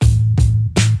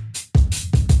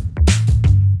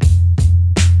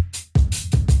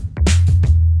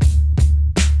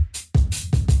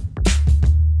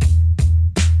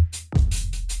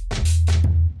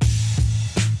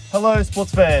Hello,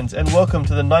 sports fans, and welcome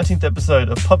to the 19th episode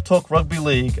of Pub Talk Rugby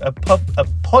League, a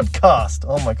podcast.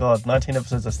 Oh my God, 19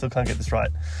 episodes, I still can't get this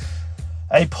right.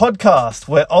 A podcast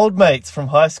where old mates from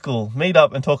high school meet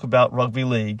up and talk about rugby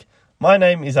league. My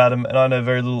name is Adam, and I know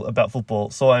very little about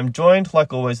football, so I'm joined,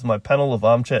 like always, with my panel of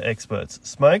armchair experts.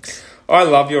 Smokes? I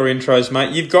love your intros,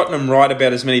 mate. You've gotten them right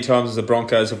about as many times as the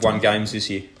Broncos have won games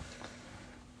this year.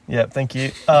 Yeah, thank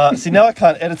you. See, now I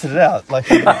can't edit it out. We'll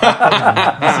see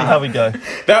how we go.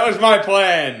 That was my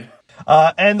plan.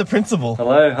 And the principal.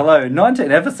 Hello.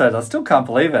 19 episodes. I still can't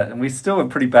believe it. And we still are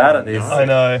pretty bad at this. I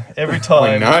know. Every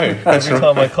time. Every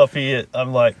time I copy it,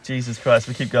 I'm like, Jesus Christ,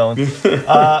 we keep going.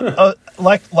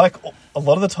 Like a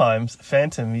lot of the times,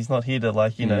 Phantom, he's not here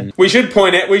to We should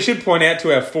point out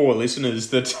to our four listeners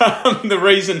that the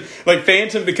reason,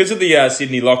 Phantom, because of the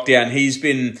Sydney lockdown,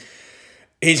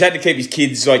 he's had to keep his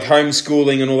kids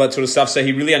homeschooling and all that sort of stuff, so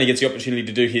he really only gets the opportunity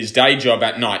to do his day job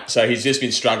at night. So he's just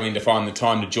been struggling to find the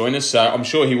time to join us. So I'm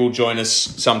sure he will join us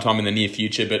sometime in the near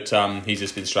future, but he's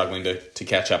just been struggling to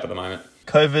catch up at the moment.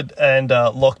 COVID and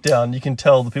lockdown, you can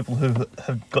tell the people who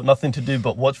have got nothing to do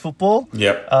but watch football.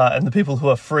 Yep. And the people who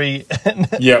are free.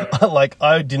 Yep.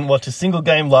 I didn't watch a single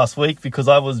game last week because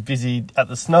I was busy at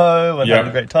the snow and having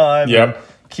a great time. Yep.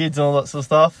 And kids and all that sort of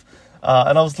stuff.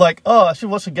 And I was like, I should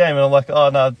watch a game. And I'm like,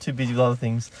 no, too busy with other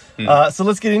things. So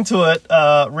let's get into it.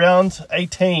 Round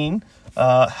 18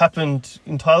 happened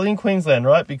entirely in Queensland,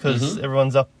 right? Because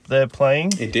everyone's up there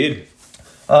playing. It did.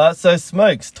 So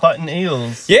Smokes, Titan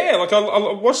Eels. Yeah,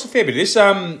 I watched a fair bit of this.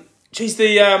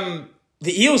 The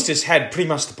Eels just had pretty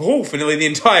much the ball for nearly the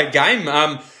entire game.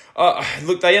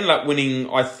 Look, they ended up winning,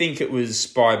 I think it was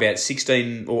by about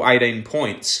 16 or 18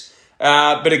 points.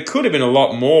 But it could have been a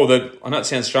lot more. I know it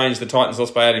sounds strange the Titans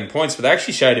lost by 18 points, but they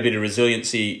actually showed a bit of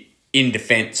resiliency in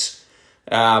defence.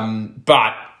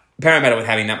 But Parramatta, with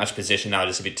having that much possession, they were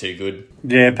just a bit too good.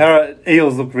 Yeah,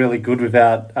 Eels look really good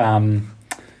without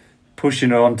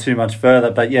pushing it on too much further.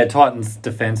 But yeah, Titans'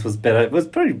 defence was better. It was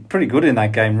pretty good in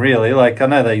that game, really. I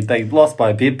know they lost by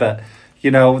a bit, but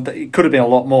it could have been a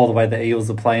lot more the way the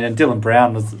Eels are playing. And Dylan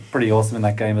Brown was pretty awesome in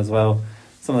that game as well.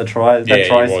 Some of the tries, that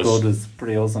try scored was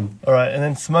pretty awesome. All right, and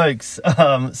then Smokes,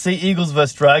 Sea Eagles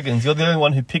versus Dragons. You're the only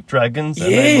one who picked Dragons,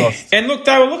 and they lost. And look,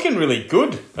 they were looking really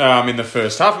good in the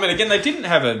first half. I mean, again, they didn't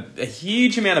have a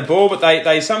huge amount of ball, but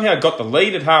they somehow got the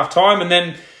lead at half-time, and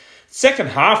then second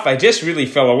half, they just really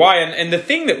fell away. And the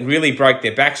thing that really broke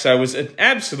their backs, though, was an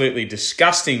absolutely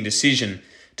disgusting decision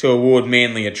to award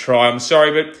Manly a try. I'm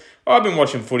sorry, but I've been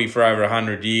watching footy for over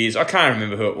 100 years. I can't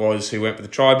remember who it was who went for the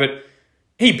try, but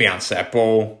he bounced that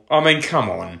ball. I mean, come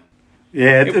on.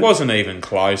 Yeah, it wasn't even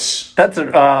close.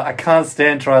 I can't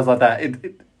stand tries like that.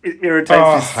 It irritates me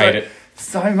I hate it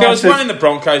so much. There was one in the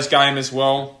Broncos game as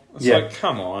well. It's like,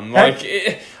 come on.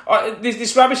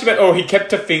 This rubbish about, he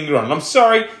kept a finger on it. I'm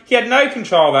sorry, he had no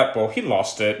control of that ball. He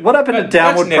lost it. What happened to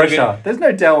downward pressure? There's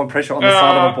no downward pressure on the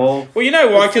side of the ball. Well, you know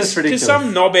why? Because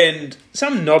some knob end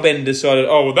decided,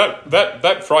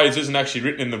 that phrase isn't actually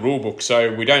written in the rule book,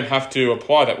 so we don't have to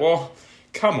apply that. Well,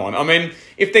 come on. I mean,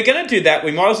 if they're going to do that,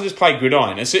 we might as well just play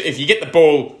gridiron. If you get the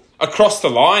ball across the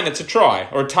line, it's a try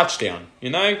or a touchdown.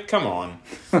 Come on.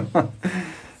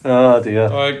 Oh,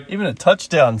 dear. Even a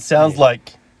touchdown sounds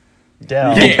like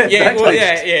down.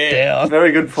 Yeah.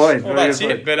 Very good point. Well, that's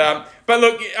it. But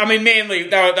look, I mean, Manly,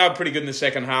 they were pretty good in the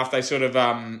second half. They sort of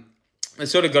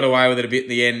got away with it a bit in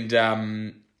the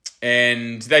end.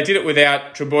 And they did it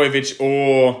without Trbojevic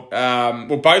or,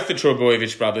 both the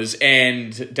Trbojevic brothers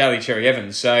and Daly Cherry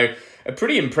Evans. So a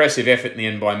pretty impressive effort in the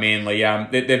end by Manly.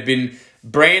 They've been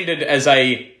branded as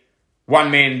a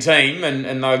one-man team,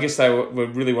 and I guess they were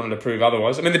really wanted to prove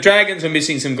otherwise. I mean, the Dragons are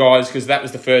missing some guys because that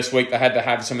was the first week they had to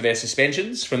have some of their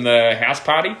suspensions from the house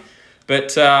party.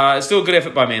 But still a good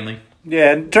effort by Manly.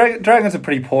 Yeah, Dragons are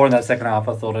pretty poor in that second half,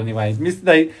 I thought, anyway.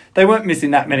 They weren't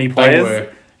missing that many players. They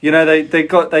were.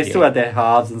 They still had their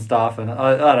halves and stuff, and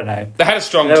I don't know. They had a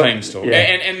strong team still. Yeah.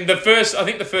 And the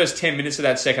first 10 minutes of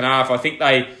that second half, I think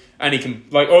they only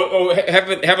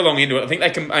however long into it, I think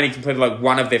they only completed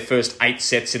one of their first 8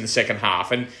 sets in the second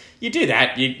half. And you do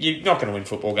that, you're not going to win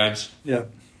football games. Yeah.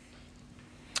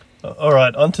 All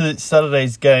right, on to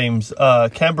Saturday's games.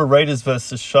 Canberra Raiders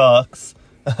versus Sharks.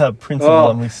 Principal,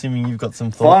 I'm assuming you've got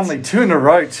some thoughts. Finally, 2 in a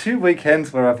row, 2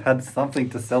 weekends where I've had something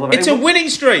to celebrate. It's a winning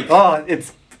streak.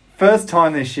 It's first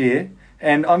time this year,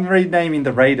 and I'm renaming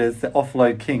the Raiders the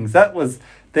Offload Kings. That was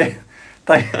they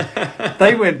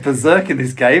went berserk in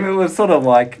this game. It was sort of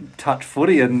like touch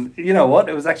footy, and you know what?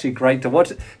 It was actually great to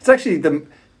watch. It's actually they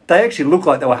actually looked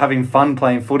like they were having fun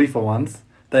playing footy for once.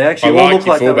 They actually all looked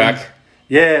like fullback.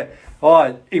 It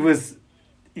was.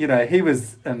 He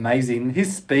was amazing.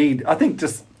 His speed, I think,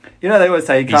 just You know, they always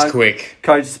say you He's can't quick.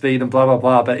 coach speed and blah, blah,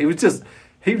 blah. But he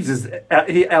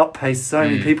he outpaced so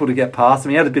many people to get past him.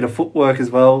 He had a bit of footwork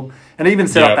as well. And even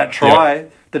set up that try.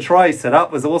 Yep. The try he set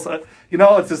up was also, you know,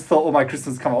 I just thought, my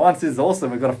Christmas come at once. This is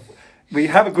awesome. We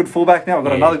have a good fullback now. We've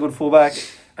got another good fullback.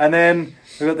 And then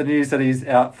we got the news that he's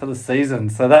out for the season.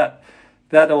 So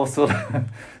that all sort of,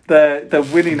 the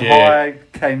winning high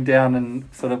came down and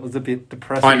sort of was a bit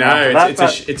depressing. I know.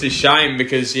 It's a shame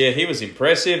because, he was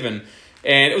impressive and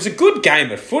it was a good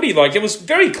game of footy. Like, it was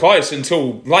very close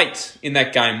until late in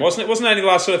that game, wasn't it? It wasn't only the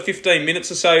last sort of 15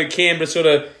 minutes or so. Canberra sort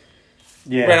of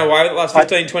ran away with the last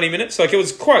 15, 20 minutes. Like, it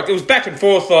was back and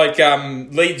forth. Like,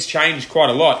 leads changed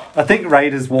quite a lot. I think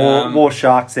Raiders wore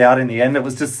Sharks out in the end. It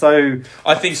was just so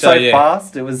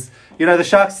fast. It was, the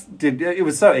Sharks it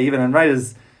was so even, and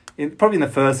Raiders probably in the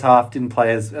first half didn't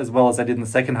play as well as they did in the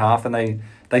second half, and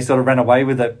they sort of ran away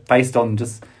with it based on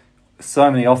just so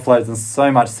many offloads and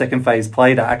so much second phase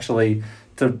play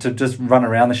to just run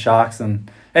around the Sharks,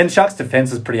 and Sharks defence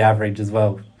was pretty average as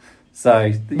well.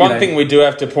 So one thing we do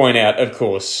have to point out, of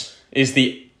course, is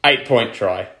the 8-point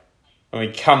try. I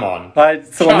mean, come on. I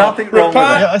saw nothing wrong with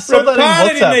that. I saw that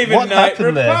in WhatsApp. What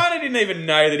happened there? Rapana didn't even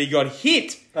know that he got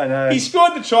hit. I know. He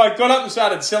scored the try, got up and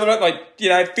started celebrating,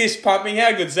 fist pumping.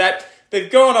 How good's that?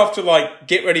 They've gone off to,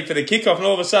 get ready for the kickoff, and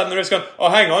all of a sudden the rest gone, oh,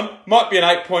 hang on, might be an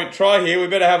 8-point try here, we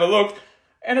better have a look.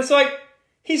 And it's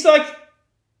he's a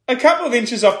couple of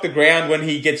inches off the ground when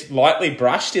he gets lightly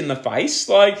brushed in the face.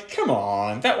 Come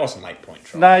on, that wasn't an 8-point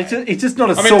try. No, it's just not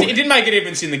a sook. I mean, it didn't make a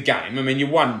difference in the game. I mean, you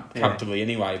won comfortably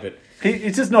anyway, but...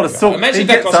 It's just not a sook. Imagine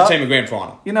that cost the team a grand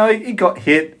final. He got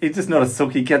hit. He's just not a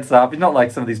sook. He gets up. He's not like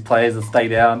some of these players that stay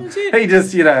down. He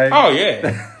just, Oh,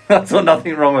 yeah. I saw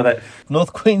nothing wrong with it.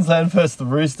 North Queensland versus the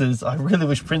Roosters. I really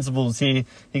wish Principal was here.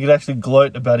 He could actually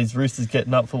gloat about his Roosters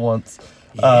getting up for once.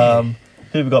 Yeah.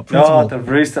 Who have we got, Principal? Oh, the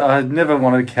Roosters. I never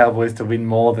wanted Cowboys to win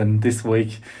more than this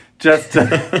week. Just no,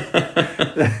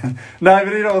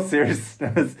 but in all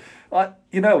seriousness,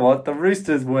 you know what? The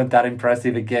Roosters weren't that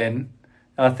impressive again.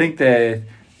 I think they're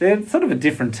sort of a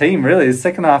different team, really. The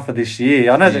second half of this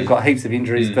year, I know they've got heaps of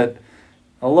injuries, but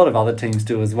a lot of other teams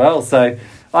do as well. So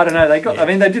I don't know. I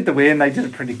mean, they did the win. They did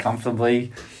it pretty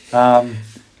comfortably.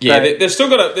 They've still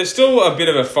got there's still a bit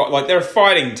of a fight. They're a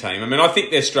fighting team. I mean, I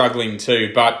think they're struggling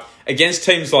too, but against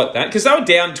teams like that, because they were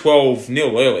down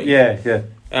 12-0 early. Yeah.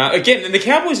 Again, and the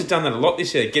Cowboys have done that a lot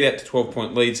this year. Get out to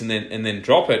 12-point leads and then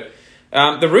drop it.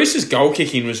 The Roosters' goal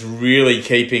kicking was really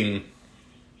keeping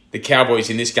the Cowboys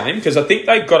in this game, because I think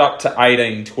they got up to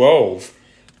 18-12,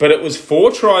 but it was 4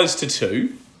 tries to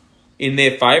 2 in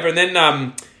their favour, and then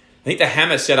I think the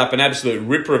Hammer set up an absolute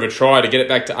ripper of a try to get it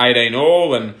back to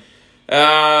 18-all, and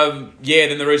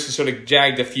then the Roosters sort of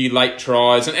jagged a few late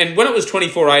tries, and when it was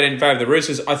 24-18 in favour of the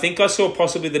Roosters, I think I saw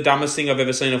possibly the dumbest thing I've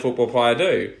ever seen a football player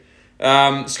do.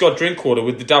 Scott Drinkwater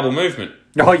with the double movement.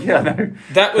 Oh yeah, I know.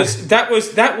 That was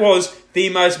the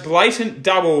most blatant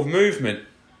double movement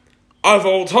of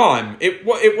all time. It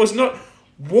was not.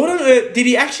 What on earth did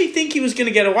he actually think he was going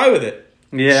to get away with it?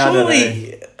 Yeah,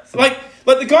 surely, like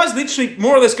the guy's literally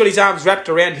more or less got his arms wrapped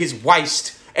around his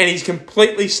waist, and he's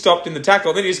completely stopped in the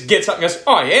tackle. Then he just gets up and goes,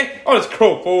 "Oh yeah, I'll just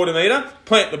crawl forward a metre,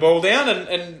 plant the ball down,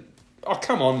 and oh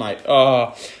come on, mate.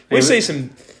 Oh, we see some."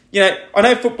 I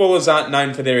know footballers aren't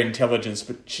known for their intelligence,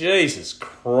 but Jesus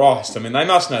Christ, I mean, they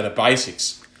must know the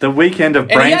basics. The weekend of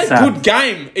brain snaps. He had a good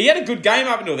game. He had a good game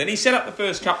up until then. He set up the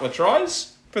first couple of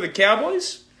tries for the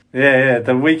Cowboys. Yeah.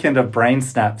 The weekend of brain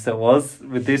snaps it was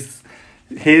with his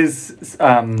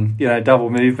double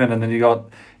movement, and then you got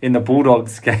in the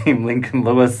Bulldogs game, Lincoln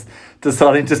Lewis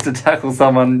deciding just to tackle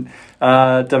someone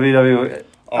WWE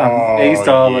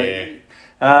style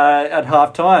at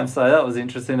half time. So that was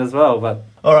interesting as well. But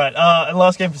all right, and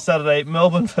last game for Saturday,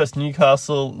 Melbourne versus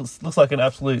Newcastle. Looks like an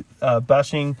absolute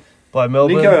bashing by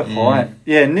Melbourne. Nico Hines.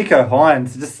 Yeah, Nico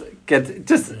Hines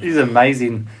he's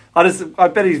amazing. I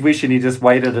bet he's wishing he just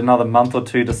waited another month or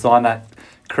two to sign that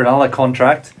Cronulla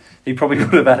contract. He probably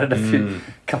would have added a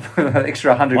couple of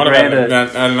extra $100,000.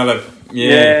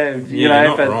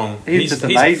 Not but wrong. He's just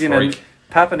amazing, and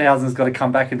Pappenhausen's got to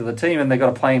come back into the team, and they've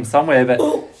got to play him somewhere. But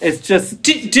it's just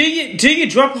do you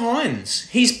drop Hines?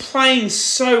 He's playing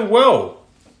so well.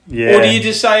 Yeah. Or do you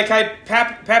just say, okay,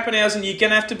 Pappenhausen, you're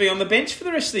going to have to be on the bench for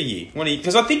the rest of the year?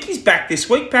 Because I think he's back this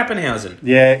week, Pappenhausen.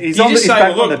 Yeah, he's back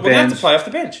on the bench. We're going to have to play off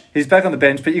the bench. He's back on the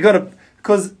bench, but you got to,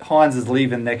 because Hines is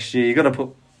leaving next year, you got to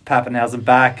put Pappenhausen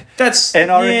back. That's And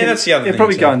I reckon that's the other he'll thing.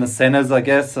 probably too. go in the centres, I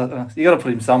guess. You got to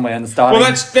put him somewhere in the starting. Well,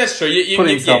 that's true. Put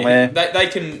him somewhere. They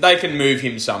can move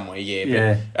him somewhere. Yeah.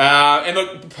 Yeah. But, and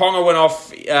look, Ponga went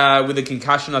off with a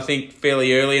concussion, I think,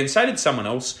 fairly early, and so did someone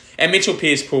else. And Mitchell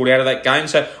Pearce pulled out of that game.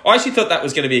 So I actually thought that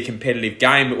was going to be a competitive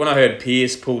game. But when I heard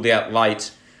Pearce pulled out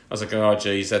late, I was like, oh,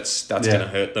 geez, that's going to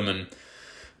hurt them. And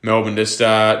Melbourne just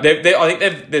I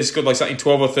think they've scored like something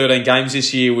 12 or 13 games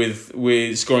this year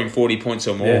with scoring 40 points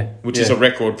or more, which is a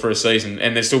record for a season,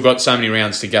 and they've still got so many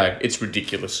rounds to go. It's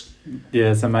ridiculous.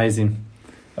 Yeah, it's amazing.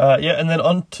 And then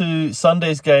on to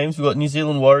Sunday's games. We've got New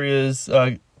Zealand Warriors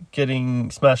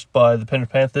getting smashed by the Penrith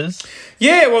Panthers.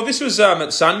 Yeah, well, this was at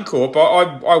Suncorp.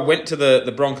 I went to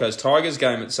the Broncos Tigers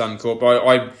game at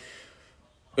Suncorp.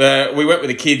 We went with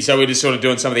the kids, so we were just sort of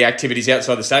doing some of the activities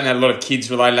outside the stadium. They had a lot of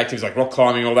kids-related activities like rock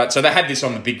climbing, all that. So they had this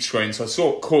on the big screen, so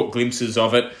I caught glimpses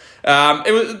of it.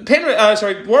 It was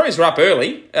Warriors were up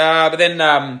early, but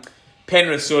then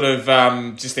Penrith sort of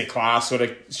just their class sort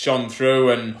of shone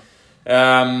through, and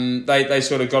they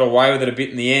sort of got away with it a bit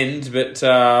in the end. But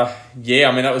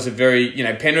that was a very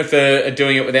Penrith are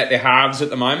doing it without their halves at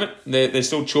the moment. They're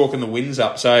still chalking the wins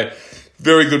up, so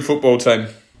very good football team.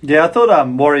 Yeah, I thought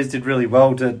Warriors did really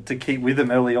well to keep with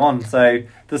them early on. So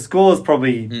the score's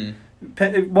probably...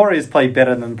 Warriors played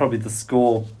better than probably the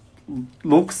score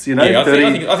looks, Yeah,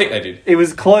 I think they did. It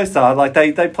was closer. Like,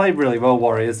 they played really well,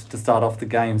 Warriors, to start off the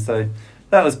game. So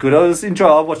that was good.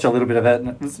 I watched a little bit of it, and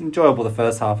it was enjoyable the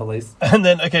first half, at least. And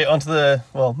then, on to the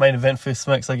main event for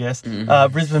Smokes, I guess.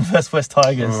 Brisbane versus West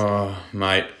Tigers. Oh,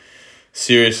 mate.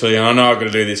 Seriously, and I know I've got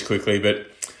to do this quickly, but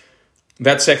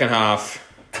that second half...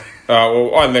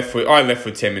 I left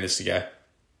with 10 minutes to go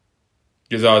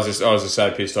because I was just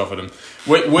so pissed off at them.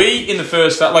 We in the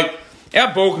first half, like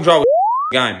our ball control was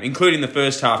game, including the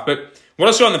first half. But what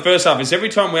I saw in the first half is every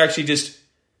time we actually just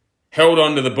held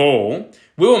on to the ball,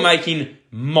 we were making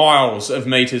miles of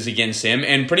meters against them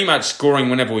and pretty much scoring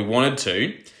whenever we wanted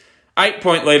to.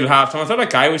 8-point lead at halftime. I thought,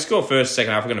 okay, we score first,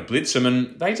 second half, we're going to blitz them,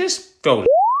 and they just fell in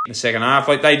the second half.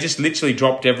 Like they just literally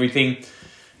dropped everything.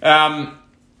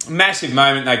 Massive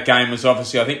moment in that game was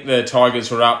obviously, I think the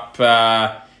Tigers were up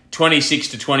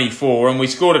 26-24 and we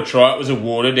scored a try. It was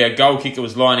awarded. Our goal kicker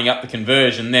was lining up the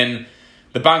conversion. Then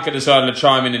the bunker decided to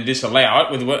chime in and disallow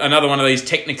it with another one of these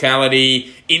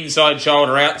technicality, inside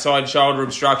shoulder, outside shoulder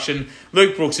obstruction.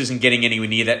 Luke Brooks isn't getting anywhere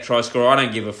near that try scorer. I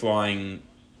don't give a flying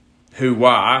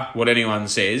hoo-wah what anyone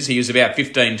says. He was about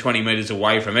 15-20 metres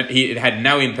away from it. It had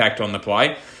no impact on the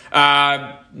play.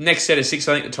 Next set of 6,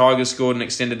 I think the Tigers scored and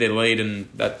extended their lead, and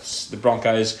that's the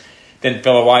Broncos then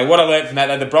fell away. What I learned from that,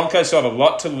 though, the Broncos still have a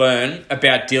lot to learn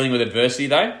about dealing with adversity,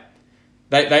 though.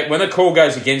 They when the call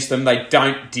goes against them, they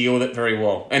don't deal with it very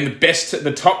well. And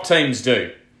the top teams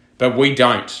do, but we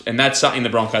don't. And that's something the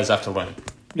Broncos have to learn.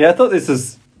 Yeah, I thought this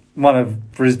was one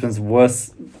of Brisbane's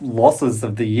worst losses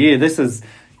of the year. This is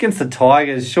against the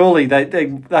Tigers. Surely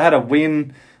they had a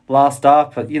win last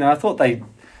up, but I thought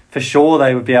for sure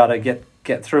they would be able to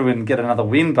get through and get another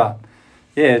win, but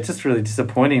yeah, it's just really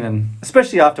disappointing, and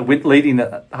especially after leading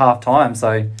at half time.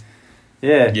 So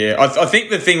yeah, I think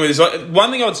the thing with this,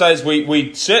 one thing I would say is we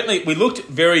looked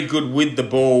very good with the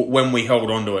ball when we held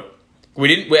on to it.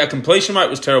 Our completion rate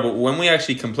was terrible, but when we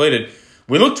actually completed,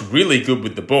 we looked really good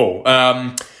with the ball.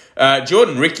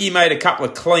 Jordan Ricky made a couple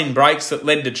of clean breaks that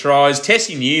led to tries.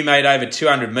 Tessie New made over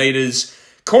 200 metres.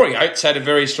 Corey Oates had a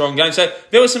very strong game. So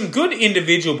there were some good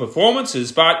individual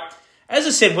performances, but as I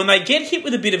said, when they get hit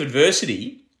with a bit of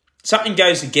adversity, something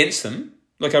goes against them,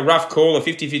 like a rough call, a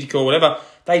 50-50 call, whatever,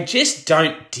 they just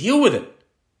don't deal with it.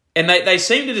 And they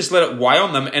seem to just let it weigh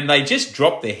on them, and they just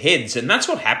drop their heads, and that's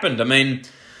what happened. I mean,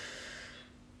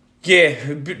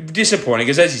 yeah, disappointing,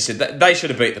 because as you said, they should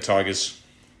have beat the Tigers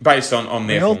based on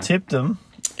their We all form. tipped them.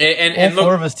 And all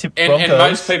four of us tipped Broncos. And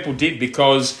most people did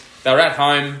because they were at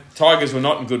home. Tigers were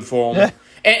not in good form. Yeah.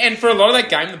 And for a lot of that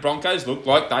game, the Broncos looked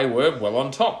like they were well on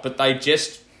top. But they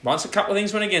just, once a couple of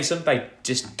things went against them, they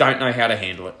just don't know how to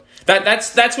handle it.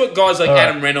 That's what guys like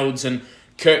Adam Reynolds and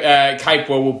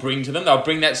Capewell will bring to them. They'll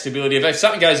bring that stability. If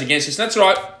something goes against us, that's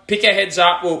all right. Pick our heads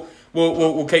up.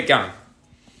 We'll keep going.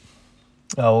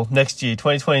 Oh, well, next year,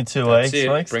 2022, That's it.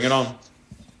 Smokes? Bring it on.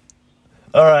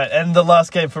 All right, and the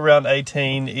last game for round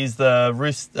 18 is the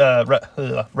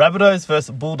Rabbitohs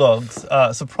versus Bulldogs.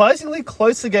 Surprisingly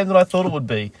closer game than I thought it would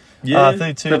be. Yeah,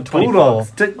 32-24.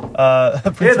 Bulldogs.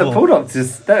 The Bulldogs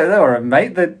just they were a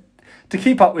mate that to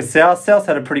keep up with South. South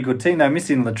had a pretty good team. They were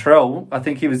missing Latrell. I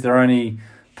think he was their only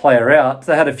player out.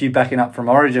 So they had a few backing up from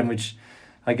Origin, which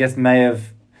I guess may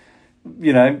have,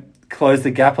 close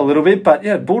the gap a little bit. But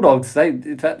yeah, Bulldogs,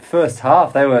 that first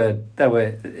half they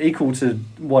were equal to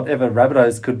whatever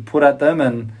Rabbitohs could put at them,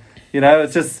 and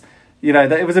it's just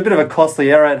it was a bit of a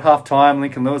costly error at half time.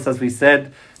 Lincoln Lewis, as we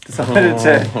said, decided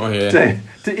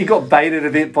he got baited a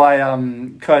bit by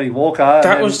Cody Walker.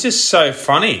 That was just so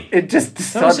funny. It just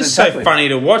that was just so funny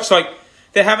to watch. Like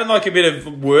they're having like a bit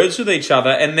of words with each other,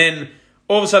 and then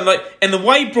all of a sudden, and the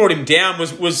way he brought him down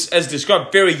was as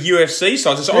described, very UFC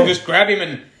style. Just I'll just grab him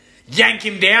and yank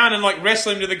him down and like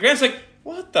wrestle him to the ground. It's like,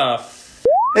 what the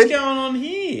what's going on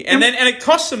here? And it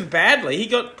cost him badly. He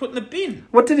got put in the bin.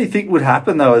 What did he think would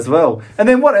happen though as well? And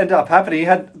then what ended up happening, he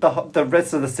had the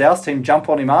rest of the South team jump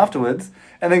on him afterwards,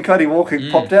 and then Cody Walker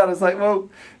popped out. It's like, well,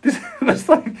 this was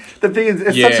like the biggest,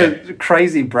 it's such a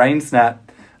crazy brain snap.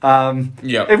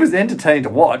 It was entertaining to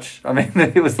watch. I mean,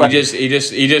 it was like he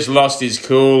just lost his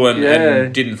cool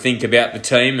and didn't think about the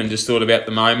team and just thought about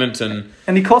the moment and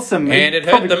he cost them. And it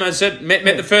hurt them. I said, met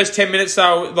the first 10 minutes they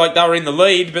were in the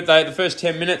lead, but the first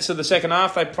 10 minutes of the second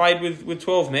half they played with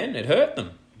 12 men. It hurt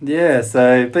them. Yeah.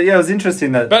 So, but yeah, it was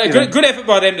interesting that. But a good effort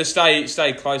by them to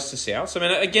stay close to South. I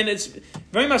mean, again, it's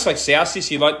very much like South this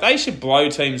year. Like they should blow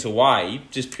teams away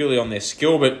just purely on their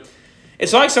skill, but.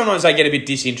 It's like sometimes they get a bit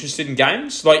disinterested in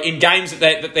games. Like in games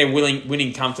that they're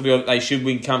winning comfortably or that they should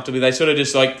win comfortably, they sort of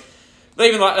just like...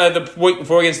 Even like the week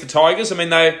before against the Tigers, I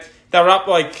mean, they were up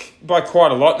like by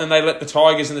quite a lot, and then they let the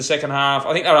Tigers in the second half.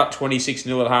 I think they were up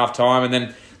 26-0 at half time, and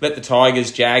then let the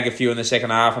Tigers jag a few in the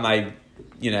second half, and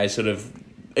they, sort of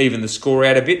even the score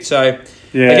out a bit. So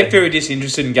they get very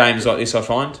disinterested in games like this, I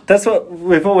find. That's what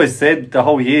we've always said the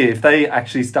whole year. If they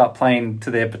actually start playing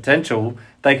to their potential...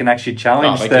 They can actually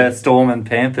challenge Storm and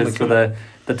Panthers for the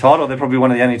title. They're probably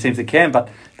one of the only teams that can, but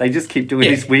they just keep doing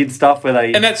this weird stuff where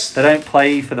they don't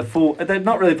play for the full... They're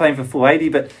not really playing for full 80,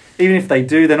 but even if they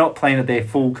do, they're not playing at their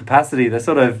full capacity. They're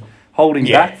sort of holding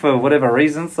back for whatever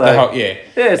reason. So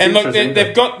and look,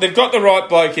 they've got the right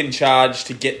bloke in charge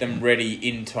to get them ready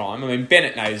in time. I mean,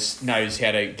 Bennett knows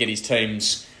how to get his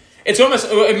teams...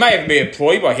 It may even be a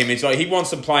ploy by him. It's like he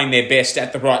wants them playing their best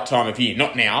at the right time of year,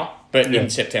 not now, but in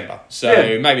September.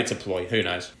 So maybe it's a ploy. Who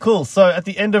knows? Cool. So at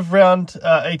the end of round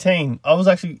 18, I was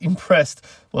actually impressed.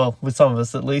 Well, with some of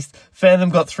us at least.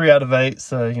 Phantom got 3 out of 8,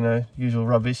 so usual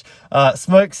rubbish.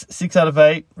 Smokes 6 out of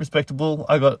 8, respectable.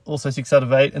 I got also 6 out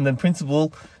of 8, and then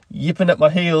Principal yipping at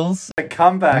my heels. A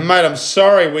comeback, mate. I'm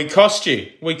sorry, we cost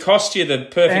you. We cost you the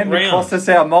perfect round. Cost us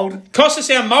our multi. Cost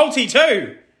us our multi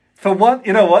too. For one,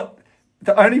 you know what?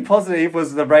 The only positive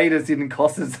was the Raiders didn't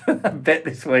cost us a bet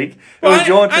this week. It was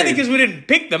your team. Only because we didn't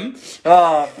pick them.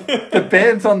 The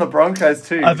Bands on the Broncos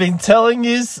too. I've been telling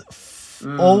you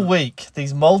all week,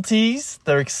 these multis,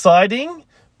 they're exciting,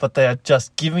 but they are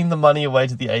just giving the money away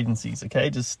to the agencies,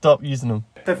 okay? Just stop using them.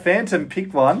 The Phantom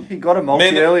picked one. He got a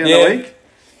multi early in the week.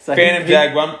 So Phantom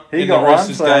jagged one. He got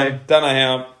one. So... Don't know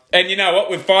how. And you know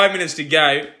what? With 5 minutes to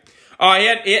go... Oh, he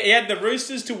had the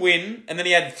Roosters to win, and then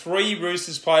he had 3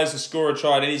 Roosters players to score a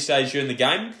try at any stage during the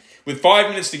game. With 5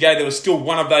 minutes to go, there was still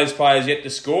one of those players yet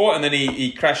to score, and then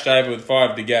he crashed over with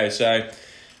 5 to go. So,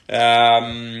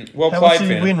 well played, How much did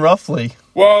he win, roughly?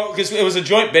 Well, because it was a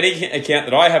joint betting account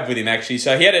that I have with him, actually.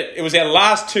 So it was our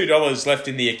last $2 left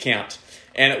in the account,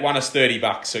 and it won us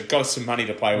 $30. So it got us some money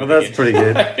to play with. Well, that's pretty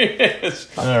good.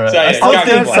 Yes. All right. So, I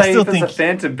still think it's a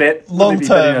Phantom bet. Long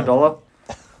term, $1.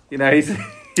 He's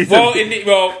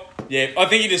I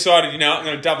think he decided, I'm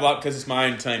going to double up because it's my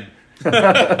own team.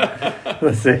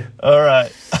 Let's see. All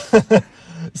right.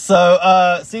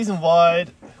 So, season-wide,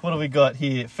 what do we got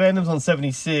here? Phantom's on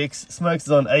 76, Smokes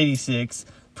is on 86,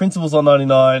 Principal's on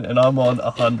 99, and I'm on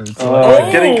 100.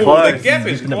 So getting close. The gap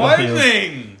is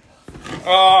closing.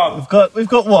 Oh. We've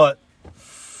got what?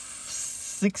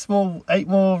 8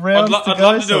 more rounds I'd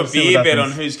love to do a beer bet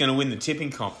on who's going to win the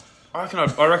tipping comp. I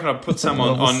reckon I'd put some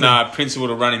on Principal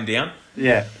to run him down.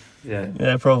 Yeah,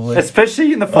 probably.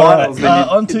 Especially in the finals. Right.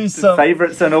 Onto some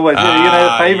favourites don't always.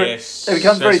 The favourite. Yes, it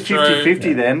becomes very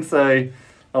 50-50 then. So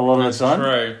a lot of the time.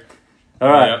 True. All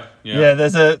right. Yeah.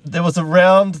 There was a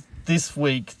round this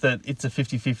week that it's a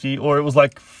 50-50, or it was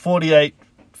like 48,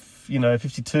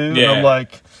 52, and I'm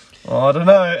like, I don't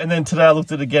know. And then today I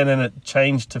looked at it again and it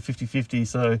changed to 50-50.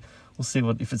 So. We'll see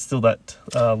if it's still that.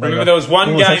 Remember, there was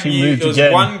one game. There was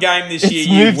one game this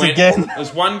year. There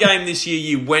was one game this year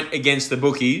you went against the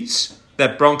bookies,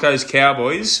 that Broncos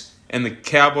Cowboys, and the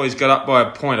Cowboys got up by a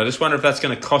point. I just wonder if that's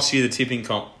going to cost you the tipping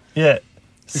comp. Yeah.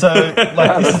 So,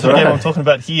 this is the game I'm talking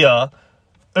about here.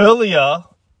 Earlier,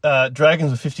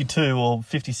 Dragons were 52 or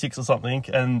 56 or something,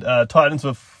 and Titans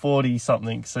were 40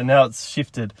 something. So now it's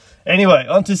shifted. Anyway,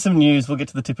 on to some news. We'll get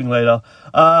to the tipping later.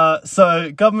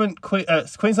 So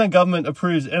Queensland government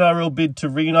approves NRL bid to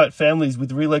reunite families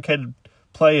with relocated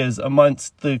players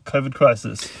amongst the COVID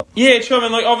crisis. Yeah, sure. I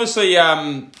mean, like, obviously,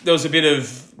 there was a bit of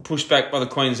pushback by the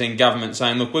Queensland government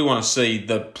saying, look, we want to see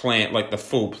the plan, like the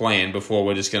full plan, before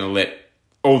we're just going to let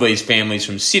all these families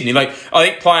from Sydney. Like,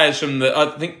 I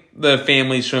think the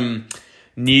families from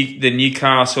the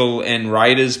Newcastle and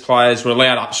Raiders players were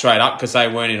allowed up straight up because they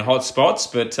weren't in hot spots.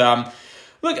 But,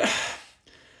 look, okay,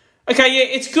 yeah,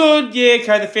 it's good. Yeah,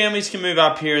 okay, the families can move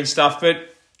up here and stuff, but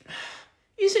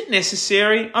is it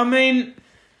necessary? I mean,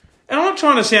 and I'm not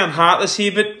trying to sound heartless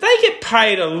here, but they get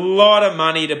paid a lot of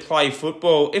money to play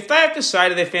football. If they have to say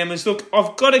to their families, look,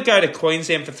 I've got to go to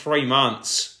Queensland for 3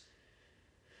 months,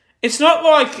 it's not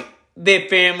like their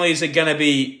families are going to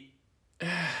be...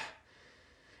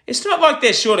 It's not like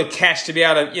they're short of cash to be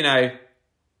able to,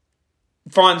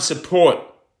 find support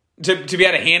to be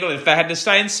able to handle it if they had to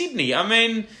stay in Sydney. I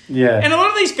mean... Yeah. And a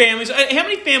lot of these families... How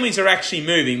many families are actually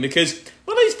moving? Because a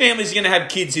lot of these families are going to have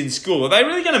kids in school. Are they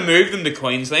really going to move them to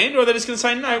Queensland? Or are they just going to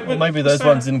say, no... Well, maybe those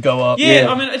ones didn't go up. Yeah,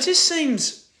 I mean, it just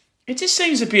seems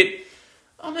a bit...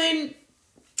 I mean...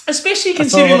 Especially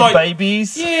considering, like,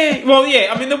 babies. Yeah, well,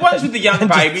 yeah. I mean, the ones with the young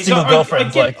babies, single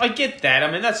girlfriends. I get that. I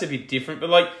mean, that's a bit different.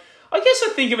 But, like, I guess I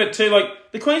think of it too.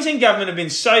 Like, the Queensland government have been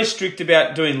so strict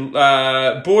about doing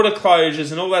border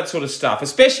closures and all that sort of stuff,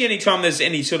 especially any time there's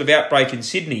any sort of outbreak in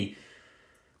Sydney.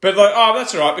 But, like, oh,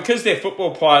 that's all right, because they're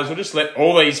football players, we'll just let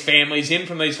all these families in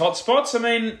from these hot spots. I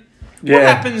mean, what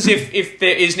happens if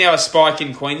there is now a spike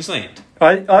in Queensland?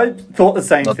 I thought the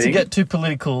same thing. Not to get too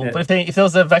political, but if there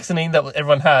was a vaccine that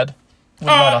everyone had,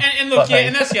 and look,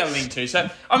 and that's the other thing too. So,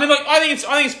 I mean, look, I think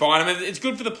it's fine. I mean, it's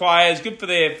good for the players, good for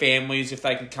their families if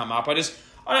they can come up.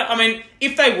 I mean,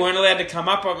 if they weren't allowed to come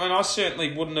up, I mean, I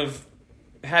certainly wouldn't have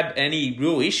had any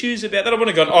real issues about that. I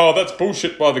wouldn't have gone, oh, that's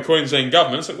bullshit by the Queensland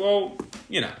government. It's like, well,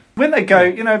 when they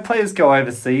go, players go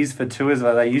overseas for tours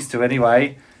like they used to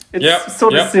anyway. It's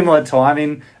sort of similar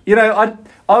timing. I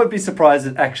would be surprised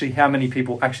at actually how many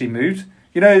people actually moved.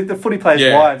 The footy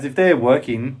players' wives, if they're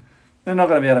working, they're not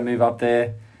going to be able to move up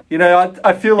there.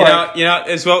 I feel like...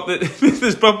 as well,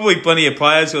 there's probably plenty of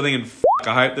players who are thinking,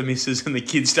 I hope the missus and the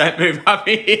kids don't move up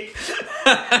here.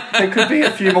 There could be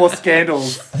a few more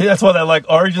scandals. That's why they like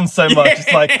Origin so much.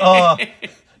 It's like,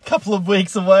 couple of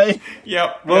weeks away.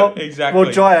 Yep, exactly.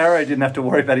 Well, Jai Arrow didn't have to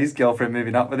worry about his girlfriend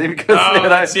moving up with him because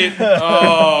that's it.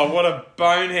 Oh, what a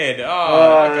bonehead!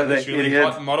 I got this really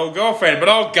hot model girlfriend, but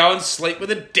I'll go and sleep with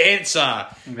a dancer.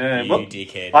 Yeah, you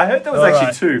dickhead! I heard there was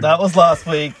actually 2. That was last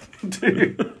week.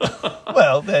 2.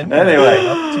 Well, then.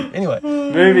 Anyway,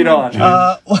 moving on.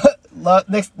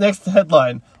 Next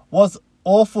headline was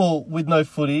awful with no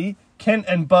footy. Kent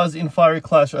and Buzz in fiery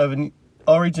clash over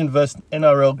Origin versus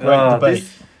NRL. Great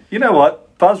debate. You know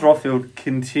what? Buzz Rothfield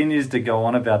continues to go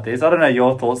on about this. I don't know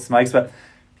your thoughts, Smokes, but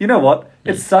you know what?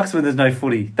 It sucks when there's no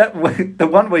footy. The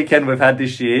one weekend we've had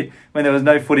this year when there was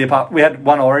no footy apart, we had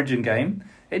one Origin game.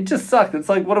 It just sucked. It's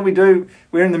like, what do we do?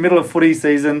 We're in the middle of footy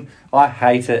season. I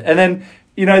hate it. And then,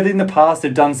 in the past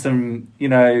they've done some,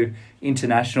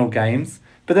 international games,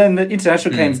 but then the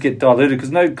international games get diluted because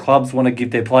no clubs want to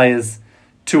give their players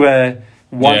to a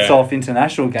once-off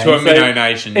international game. To a minnow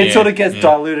nation, it sort of gets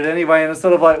diluted anyway, and it's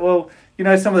sort of like, well,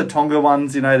 some of the Tonga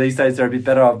ones, these days are a bit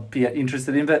better. I'd be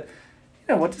interested in, but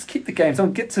just keep the games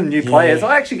on, get some new players.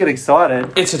 I actually get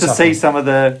excited to see some of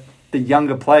the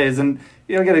younger players, and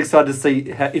I get excited to see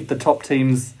if the top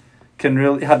teams can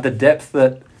really have the depth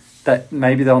that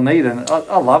maybe they'll need, and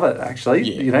I love it actually.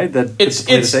 It's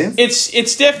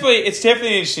definitely an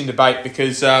interesting debate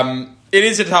because. It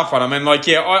is a tough one. I mean,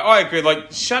 I agree.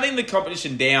 Like, shutting the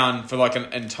competition down for,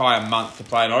 an entire month to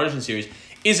play an Origin series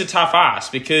is a tough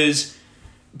ask because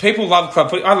people love club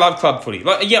footy. I love club footy.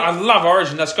 I love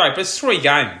Origin. That's great. But it's 3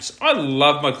 games. I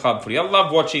love my club footy. I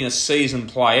love watching a season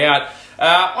play out.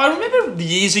 I remember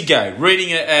years ago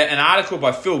reading an article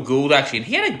by Phil Gould, actually, and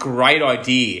he had a great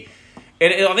idea.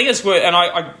 And I think it's worth... And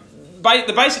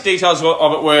the basic details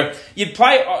of it were you'd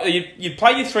play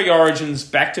your 3 Origins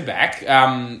back-to-back...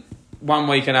 one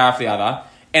weekend after the other,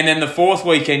 and then the 4th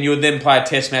weekend you would then play a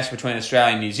test match between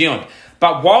Australia and New Zealand.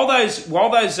 But while those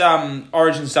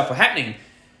Origin stuff were happening,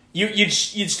 you'd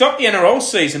stop the NRL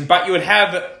season, but you would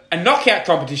have a knockout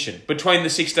competition between the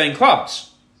 16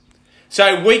 clubs.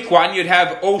 So week 1 you'd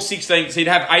have all 16, so you'd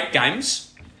have 8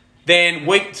 games. Then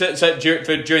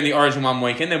during the Origin 1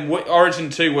 weekend, then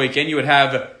Origin 2 weekend you would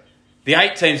have the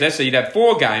 8 teams there, so you'd have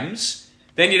 4 games.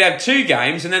 Then you'd have 2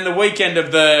 games, and then the weekend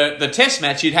of the test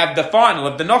match, you'd have the final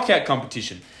of the knockout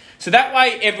competition. So that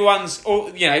way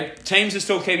teams are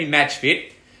still keeping match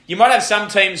fit. You might have some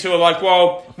teams who are like,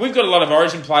 well, we've got a lot of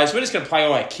Origin players. We're just going to play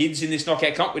all our kids in this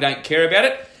knockout comp. We don't care about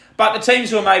it. But the teams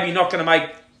who are maybe not going to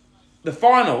make the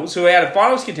finals, who are out of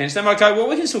finals contention, they might go, well,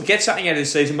 we can still get something out of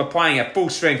this season by playing a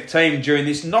full-strength team during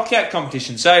this knockout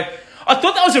competition. So I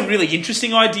thought that was a really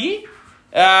interesting idea.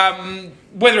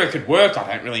 Whether it could work,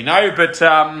 I don't really know. But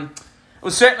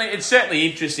it's certainly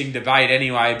interesting debate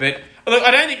anyway. But look,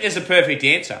 I don't think there's a perfect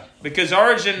answer because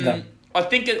Origin, No. I don't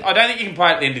think you can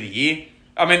play at the end of the year.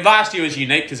 I mean, last year was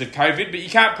unique because of COVID, but you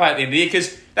can't play at the end of the year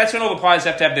because that's when all the players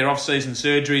have to have their off-season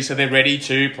surgery so they're ready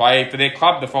to play for their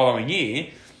club the following year.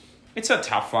 It's a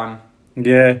tough one.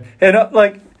 Yeah,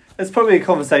 and it's probably a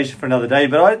conversation for another day.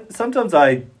 But sometimes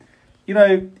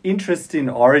interest in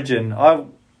Origin.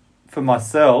 For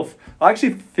myself, I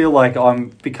actually feel like I'm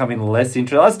becoming less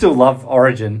interested. I still love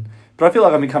Origin, but I feel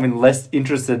like I'm becoming less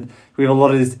interested with a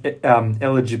lot of this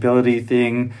eligibility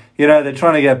thing. They're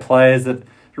trying to get players that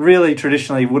really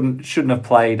traditionally shouldn't have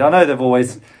played. I know they've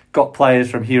always got players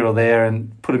from here or there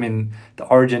and put them in the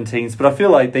Origin teams, but I feel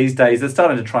like these days they're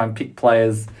starting to try and pick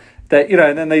players that,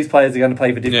 and then these players are going to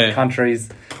play for different countries.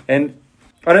 And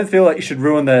I don't feel like you should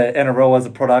ruin the NRL as a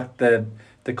product, the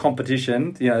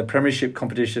competition, the premiership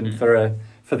competition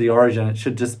for the Origin. It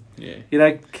should just,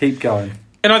 keep going.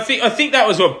 And I think that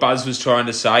was what Buzz was trying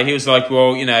to say. He was like,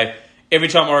 well, every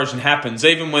time Origin happens,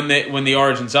 even when the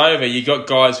Origin's over, you got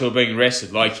guys who are being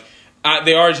rested. Like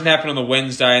the Origin happened on the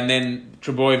Wednesday, and then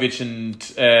Trbojevic and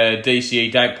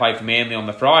DCE don't play for Manly on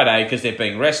the Friday because they're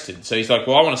being rested. So he's like,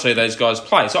 well, I want to see those guys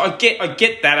play. So I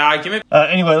get that argument.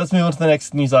 Anyway, let's move on to the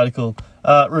next news article.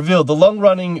 Revealed the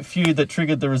long-running feud that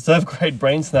triggered the reserve-grade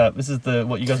brain snap. This is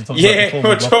what you guys were talking about before. Yeah, we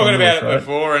were talking about it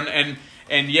before,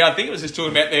 and yeah, I think it was just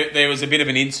talking about there was a bit of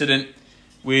an incident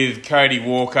with Cody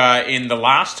Walker in the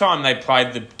last time they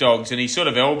played the Dogs, and he sort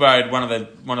of elbowed one of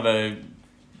the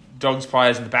Dogs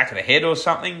players in the back of the head or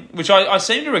something, which I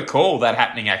seem to recall that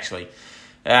happening actually.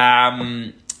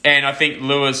 And I think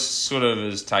Lewis sort of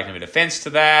has taken a bit of offence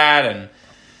to that, and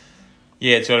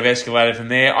yeah, it sort of escalated from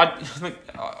there. I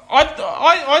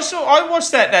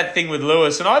watched that thing with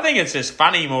Lewis, and I think it's just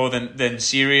funny more than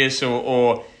serious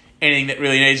or anything that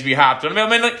really needs to be harped on. I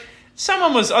mean, like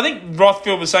someone was, I think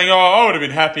Rothfield was saying, "Oh, I would have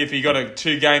been happy if he got a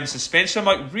 2-game suspension." I'm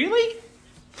like, really?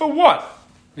 For what?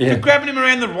 Yeah. For grabbing him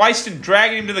around the waist and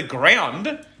dragging him to the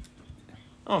ground?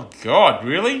 Oh God,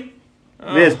 really?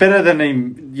 Oh. Yeah, it's better than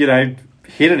him,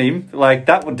 hitting him. Like,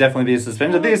 that would definitely be a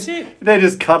suspension. They're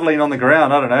just cuddling on the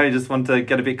ground. I don't know. He just wanted to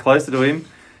get a bit closer to him.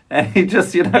 And he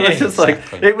just, it's just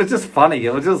exactly. Like, it was just funny.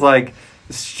 It was just like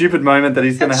a stupid moment that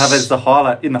he's going to have as the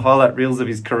highlight reels of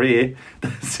his career.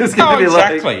 It's just going to be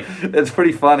exactly. Like, it's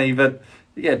pretty funny, but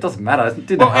yeah, it doesn't matter. It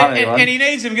didn't harm anyone. And he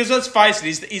needs him because, let's face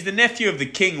it, he's the nephew of the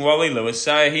King, Wally Lewis,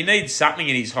 so he needs something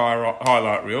in his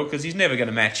highlight reel because he's never going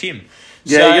to match him.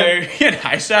 Yeah,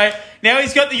 so now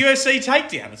he's got the UFC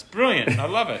takedown. It's brilliant. I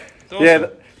love it. It's awesome. Yeah,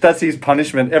 that's his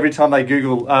punishment. Every time they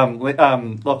Google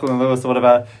Lachlan Lewis or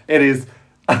whatever, it is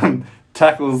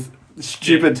tackles,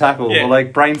 stupid tackle, or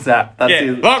like brain zap. That's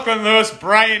his. Lachlan Lewis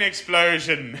brain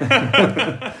explosion.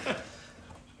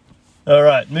 All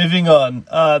right, moving on.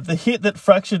 The hit that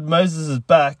fractured Moses'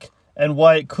 back and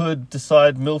why it could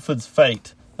decide Milford's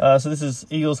fate. So this is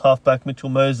Eagles halfback Mitchell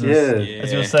Moses. Yeah.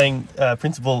 As you were saying,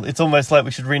 Principal, it's almost like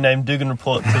we should rename Dugan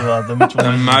Report to the Mitchell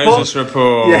The Moses. Moses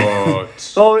Report. Yeah.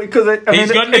 Well, because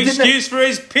he's got an excuse for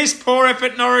his piss poor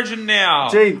effort in Origin now.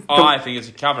 I think it's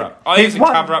a cover up. I think it's a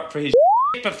cover up for his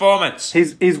performance.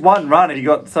 His one run and he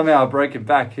got somehow a broken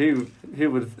back. Who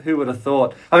would have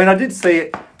thought? I mean, I did see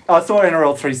it. I saw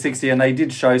NRL 360 and they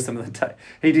did show some of the...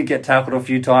 he did get tackled a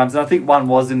few times, and I think one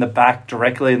was in the back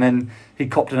directly, and then he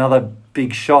copped another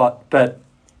big shot. But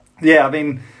yeah, I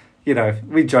mean,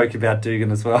 we joke about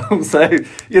Dugan as well. So,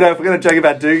 if we're going to joke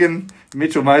about Dugan,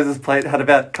 Mitchell Moses had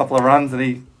about a couple of runs and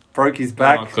he broke his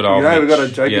back. We've got to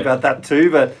joke about that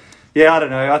too. But yeah, I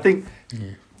don't know. I think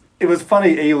it was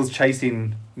funny Eels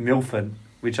chasing Milford,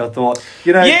 which I thought,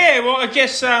 Yeah, well, I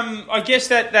guess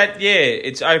that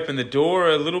it's opened the door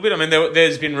a little bit. I mean,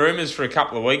 there's been rumours for a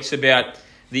couple of weeks about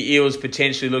the Eels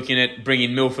potentially looking at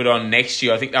bringing Milford on next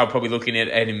year. I think they were probably looking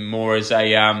at him more as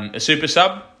a super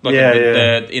sub, like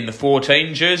in the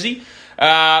 14 jersey.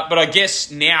 But I guess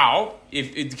now,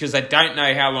 because they don't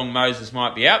know how long Moses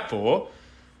might be out for,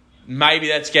 maybe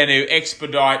that's going to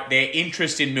expedite their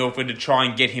interest in Milford to try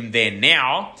and get him there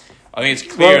now. I think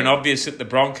it's clear and obvious that the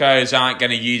Broncos aren't going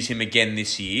to use him again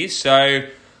this year. So,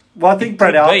 I think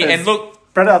Brett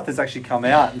Arthur's actually come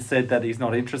out and said that he's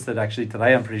not interested actually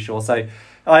today, I'm pretty sure. So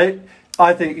I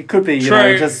think it could be,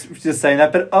 just saying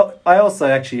that. But I also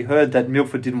actually heard that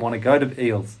Milford didn't want to go to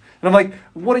Eels. I'm like,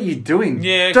 what are you doing?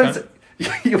 Yeah, Don't,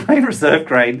 you're playing reserve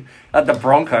grade at the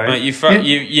Broncos. Mate,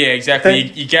 yeah, exactly.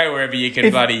 You go wherever you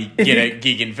can bloody get a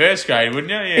gig in first grade,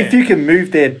 wouldn't you? Yeah. If you can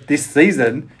move there this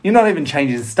season, you're not even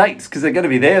changing states because they're going to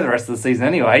be there the rest of the season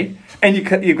anyway. And you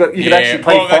could actually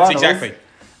play finals. That's exactly.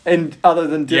 And other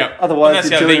than Yep. otherwise,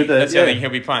 you're dealing with the that's the other thing,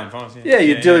 he'll be playing finals. yeah,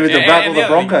 you're dealing with the rabble the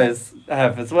other Broncos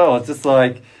have as well. It's just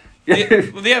like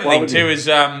the other thing too is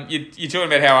you're talking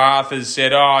about how Arthur's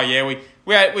said, oh yeah,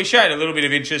 we showed a little bit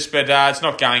of interest, but it's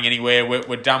not going anywhere.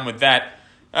 We're done with that.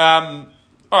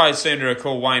 I seem to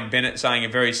recall Wayne Bennett saying a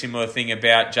very similar thing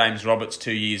about James Roberts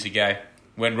 2 years ago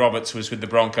when Roberts was with the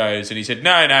Broncos, and he said,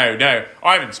 no,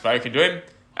 I haven't spoken to him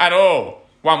at all.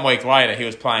 1 week later, he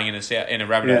was playing in a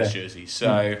Rabbitohs jersey.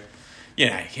 So,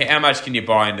 how much can you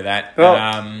buy into that?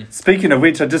 Well, speaking of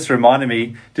which, it just reminded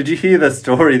me, did you hear the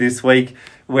story this week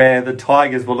where the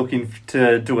Tigers were looking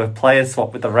to do a player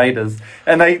swap with the Raiders?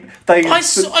 And I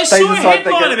saw a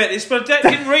headline about this, but I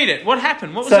didn't read it. What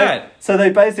happened? What was that? So they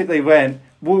basically went,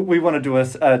 we want to do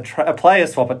a player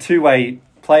swap, a two-way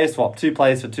player swap, 2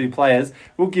 players for 2 players.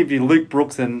 We'll give you Luke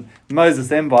Brooks and Moses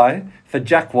Mbai for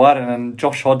Jack White and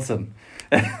Josh Hodgson.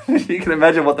 You can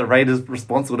imagine what the Raiders'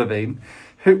 response would have been.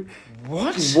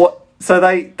 What? So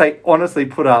they honestly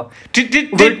put up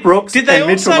Luke Brooks did they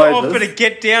and also Mitchell Moses. offer to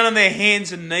get down on their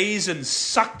hands and knees and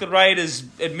suck the Raiders'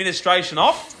 administration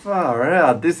off? Far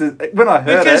out. This is when I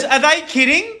heard because it. Are they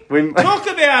kidding? Talk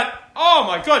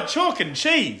about chalk and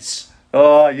cheese.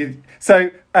 Origin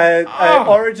player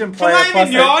filet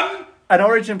mignon, an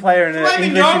Origin player and an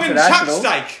English international. And chuck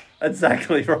steak.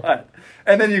 Exactly right.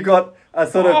 And then you've got a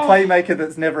sort of playmaker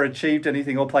that's never achieved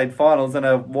anything or played finals, and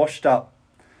a washed up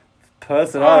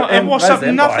person. And washed up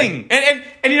nothing. And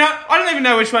I don't even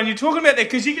know which one you're talking about there,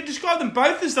 because you can describe them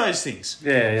both as those things.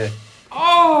 Yeah.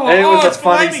 It was a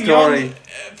funny story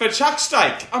for chuck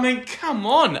steak. I mean, come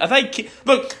on. Are they?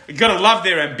 Look, you got to love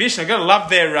their ambition. I got to love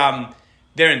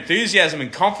their enthusiasm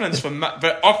and confidence for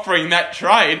offering that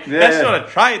trade. Yeah, that's not a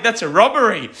trade. That's a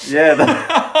robbery. Yeah.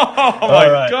 Oh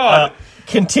my God.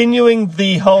 Continuing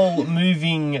the whole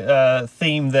moving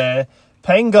theme there,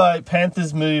 Pangai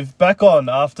Panthers move back on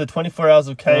after 24 hours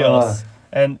of chaos.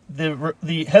 And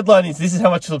the headline is, this is how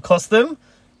much it'll cost them.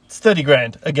 It's 30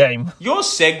 grand a game. Your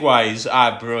segues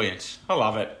are brilliant. I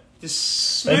love it. Just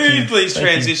smoothly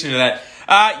transition to that.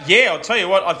 I'll tell you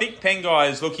what, I think Pangai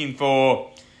is looking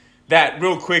for that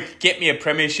real quick, get me a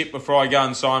premiership before I go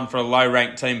and sign for a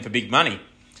low-ranked team for big money.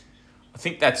 I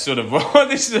think that's sort of what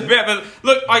this is about. But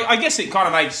look, I guess it kind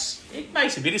of makes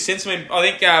a bit of sense. I mean,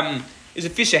 I think is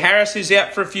it Fisher Harris who's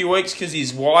out for a few weeks because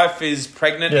his wife is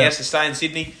pregnant. Yeah. He has to stay in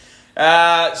Sydney.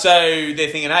 So they're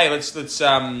thinking, hey, let's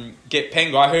get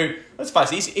Pangai, who, let's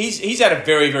face it, he's had a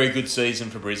very, very good season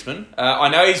for Brisbane. I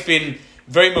know he's been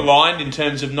very maligned in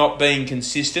terms of not being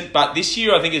consistent, but this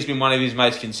year I think has been one of his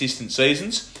most consistent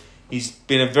seasons. He's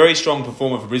been a very strong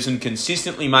performer for Brisbane,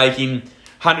 consistently making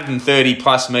 130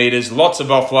 plus metres, lots of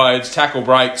offloads, tackle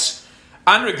breaks,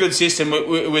 under a good system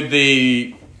with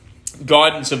the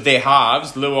guidance of their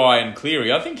halves, Luai and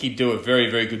Cleary. I think he'd do a very,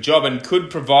 very good job and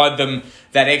could provide them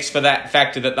that X for that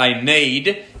factor that they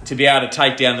need to be able to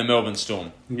take down the Melbourne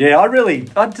Storm. Yeah,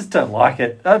 I just don't like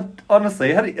it.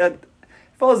 Honestly,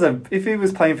 if he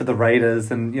was playing for the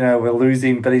Raiders and we're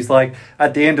losing, but he's like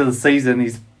at the end of the season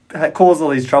he's caused all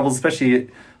these troubles, especially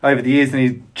over the years, and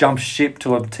he jumps ship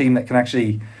to a team that can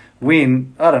actually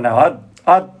win. I don't know.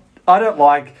 I don't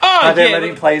like how they're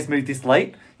letting players move this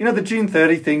late. The June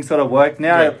 30 thing sort of worked.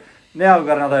 Now we've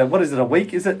got another, what is it, a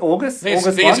week? Is it August? It's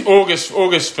August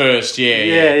 1st,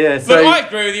 yeah. Yeah. So, look, I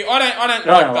agree with you. I don't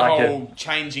like the whole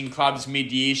changing clubs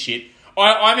mid-year shit.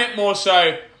 I meant more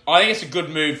so, I think it's a good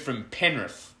move from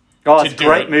Penrith. Oh, it's a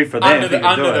great move for them.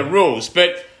 Under the rules.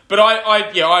 But I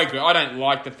agree. I don't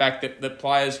like the fact that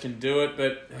players can do it,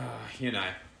 but,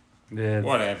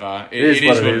 whatever. It is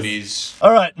what it is.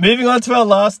 All right, moving on to our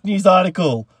last news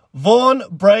article. Vaughan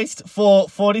braced for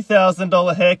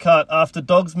 $40,000 haircut after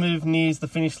Dogs move nears the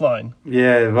finish line.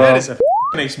 Yeah, well, that is a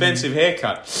expensive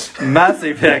haircut.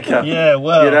 Massive haircut. Yeah,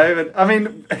 well. But, I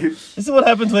mean, this is what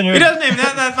happens when you're he doesn't even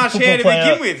have that much hair to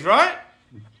begin with, right?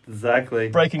 Exactly.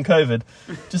 Breaking COVID.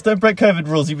 Just don't break COVID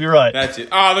rules, you'll be right. That's it.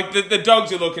 Oh, look, the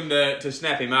Dogs are looking to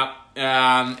snap him up,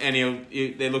 and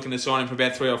they're looking to sign him for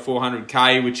about 300 or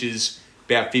 400K, which is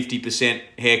about 50%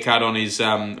 haircut on his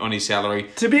salary.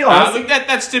 To be honest, look,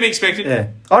 that's to be expected. Yeah,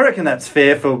 I reckon that's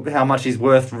fair for how much he's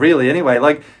worth, really. Anyway,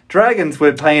 like Dragons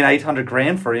were paying 800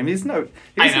 grand for him. He's not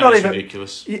even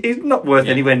ridiculous. He's not worth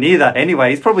anywhere near that. Anyway,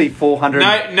 he's probably 400.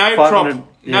 No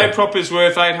 500, prop is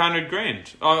worth 800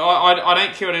 grand. I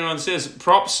don't care what anyone says.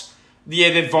 Props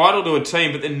they're vital to a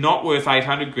team, but they're not worth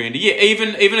 800 grand a year.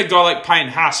 Even a guy like Payne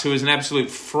Haas, who is an absolute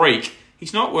freak,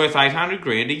 he's not worth 800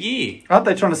 grand a year. Aren't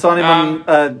they trying to sign him on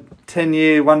a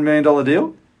 10-year, $1 million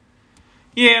deal?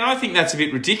 Yeah, and I think that's a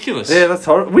bit ridiculous. Yeah, that's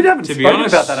horrible. We haven't spoken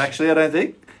honest. about that, actually, I don't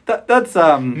think. That's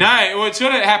No, well, it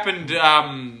sort of happened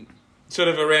sort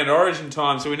of around Origin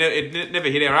time, so it never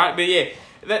hit our art. But yeah,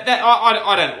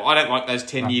 I don't like those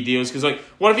 10-year deals, because like,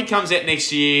 what if he comes out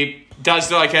next year,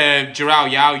 does like a Jarrell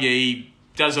Yawyi,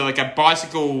 does like a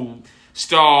bicycle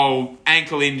style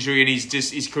ankle injury, and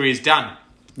his career's done.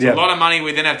 It's a lot of money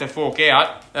we then have to fork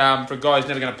out for a guy who's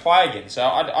never going to play again. So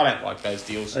I don't like those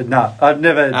deals. No, I've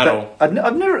never all. I've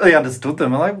never really understood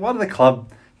them. I'm like, why do the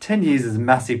club? 10 years is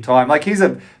massive time. Like, he's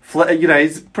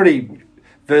he's a pretty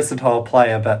versatile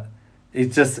player, but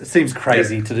it just seems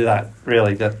crazy to do that.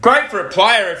 Really, great for a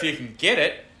player if you can get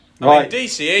it. I mean,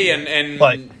 DCE and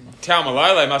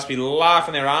Taumalolo must be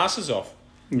laughing their asses off.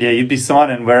 Yeah, you'd be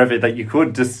signing wherever that you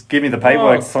could. Just give me the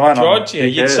paperwork, sign on. God, yeah.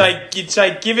 You'd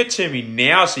say, give it to me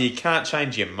now, so you can't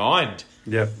change your mind.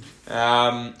 Yeah.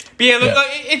 But yeah, look,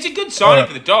 it's a good signing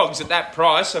for the Dogs at that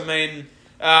price. I mean,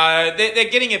 they're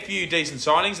getting a few decent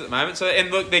signings at the moment. So, and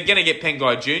look, they're going to get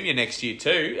Pengai Jr. next year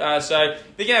too. So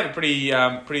they're going to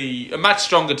have a much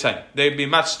stronger team. There'll be a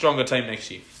much stronger team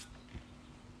next year.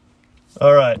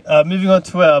 All right, moving on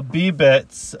to our beer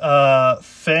bets.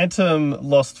 Phantom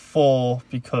lost 4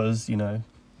 because,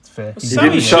 it's fair. He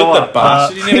didn't show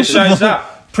up. He never shows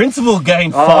up. Principal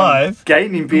gained 5.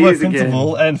 Gaining beers again.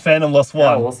 Principal and Phantom lost 1.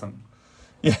 Oh, awesome.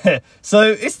 Yeah, so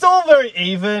it's still very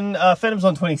even. Phantom's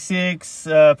on 26,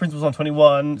 Principal's on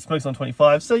 21, Smoke's on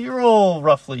 25. So you're all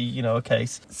roughly, a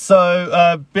case.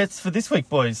 So bets for this week,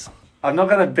 boys. I'm not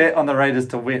going to bet on the Raiders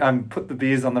to win. Put the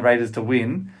beers on the Raiders to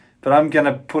win. But I'm going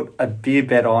to put a beer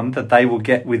bet on that they will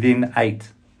get within 8. I'm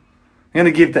going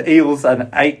to give the Eels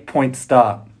an 8-point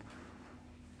start.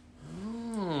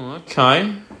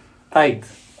 Okay. 8.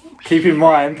 Keep in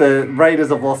mind, the Raiders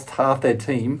have lost half their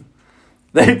team.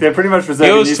 They're pretty much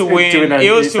reserving Eels to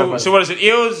win. So what is it?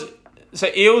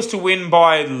 Eels to win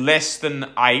by less than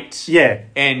 8. Yeah.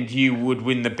 And you would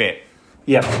win the bet.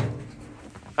 Yeah.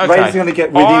 Okay. Raiders are going to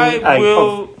get within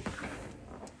 8.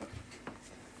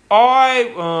 I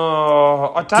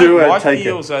don't like the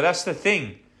Eels, though. That's the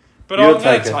thing. But I'm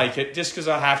going to take it just because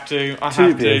I have to. All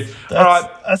right.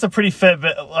 That's a pretty fair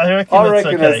bet. I reckon that's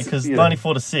okay, because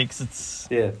 94-6, it's...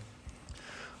 Yeah.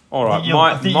 All right.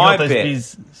 My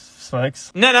bet.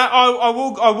 Smokes. No, I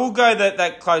will go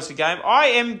that closer game. I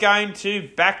am going to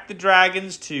back the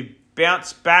Dragons to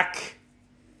bounce back,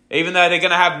 even though they're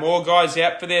going to have more guys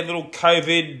out for their little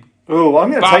COVID... Oh, I'm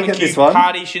going to take it this one.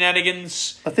 Party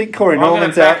shenanigans. I think Corey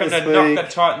Norman's out this week. Knock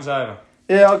the Titans over.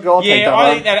 Yeah, I'll take that one.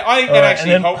 I think that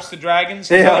actually helps the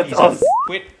Dragons. Yeah,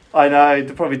 I know,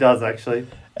 it probably does, actually.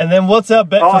 And then what's our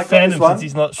bet for Phantom since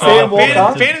he's not sure?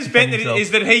 Phantom's bet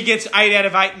is that he gets 8 out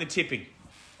of 8 in the tipping.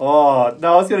 Oh,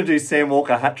 no, I was going to do Sam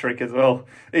Walker hat-trick as well.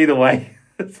 Either way,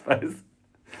 I suppose.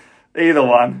 Either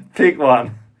one. Pick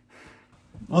one.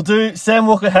 We'll do Sam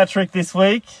Walker hat-trick this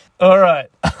week. All right.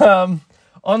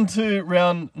 On to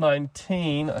round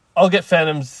 19. I'll get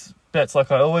Phantom's bets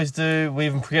like I always do. We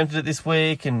even preempted it this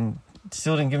week and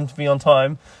still didn't give them to me on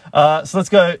time. So let's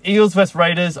go Eels versus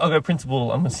Raiders. I'll go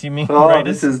Principal, I'm assuming.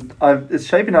 Raiders. It's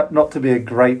shaping up not to be a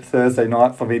great Thursday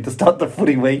night for me to start the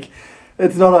footy week.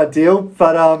 It's not ideal,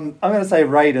 but I'm going to say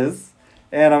Raiders,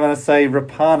 and I'm going to say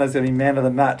Rapana's going to be man of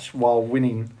the match while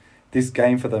winning this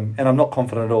game for them. And I'm not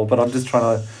confident at all, but I'm just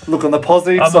trying to look on the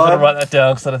positive side. I'm not going to write that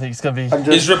down because I don't think it's going to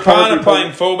be... Is Rapana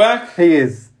playing fullback? He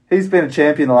is. He's been a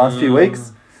champion the last few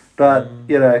weeks, but,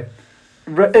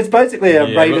 it's basically a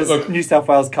Raiders New South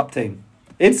Wales Cup team.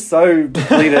 It's so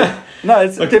depleted.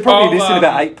 They're probably missing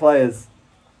about 8 players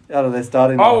out of their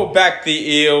starting line. I will back the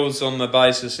Eels on the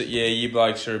basis that, you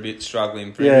blokes are a bit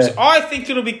struggling. I think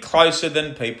it'll be closer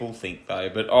than people think, though,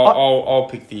 but I'll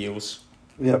pick the Eels.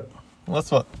 Yep. Well,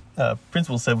 that's what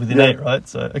Principal said within 8, right?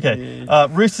 So, okay. Yeah.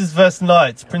 Roosters versus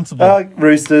Knights. Principal.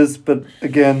 Roosters, but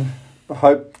again, I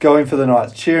hope going for the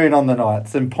Knights, cheering on the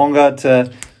Knights, and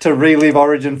Ponga to relive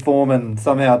Origin form and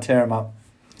somehow tear them up.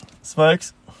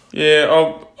 Smokes.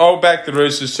 Yeah, I'll back the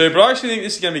Roosters too, but I actually think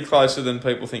this is going to be closer than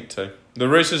people think too. The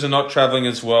Roosters are not travelling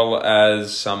as well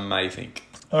as some may think.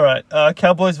 All right,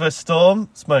 Cowboys versus Storm.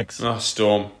 Smokes. Oh,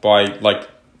 Storm by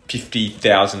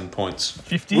 50,000 points.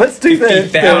 50? Let's do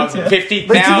 50,000.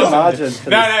 50,000. Margin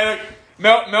No,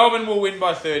 look. Melbourne will win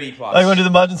by 30 plus. Oh, you want to do the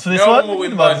margins for this Melbourne one?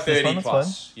 Melbourne will win by 30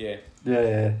 plus.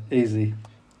 Yeah, easy.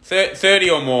 30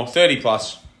 or more. 30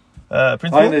 plus.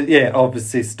 Principal?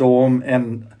 Obviously Storm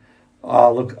and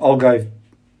I'll go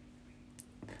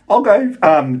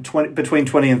 20, between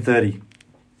 20 and 30.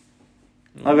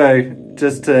 I'll go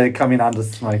just to come in under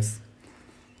Smokes.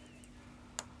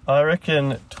 I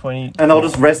reckon 20. And I'll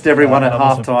just rest everyone at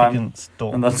half time.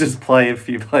 Storm. And they'll just play a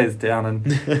few players down. And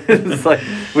it's like,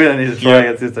 we don't need to try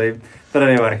against this team. But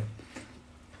anyway.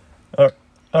 All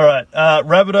right.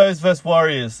 Rabbitohs versus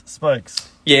Warriors.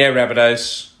 Smokes. Yeah,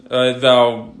 Rabbitohs.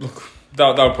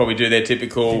 They'll probably do their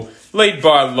typical lead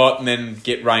by a lot and then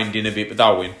get reined in a bit, but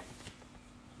they'll win.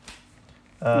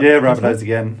 Rabbitohs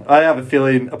again. I have a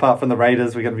feeling, apart from the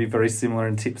Raiders, we're going to be very similar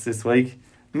in tips this week.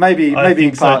 Maybe I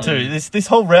think so too. This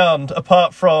whole round,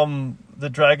 apart from the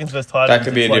Dragons versus Titans, that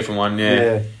could be a different one.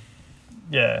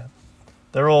 Yeah.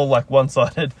 They're all like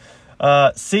one-sided.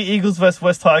 Sea Eagles versus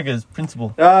West Tigers.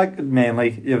 Principal.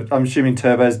 Manly. I'm assuming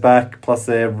Turbo's back, plus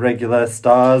their regular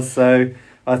stars. So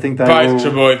I think they both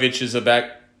Trebojeviches are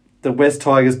back. The West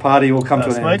Tigers party will come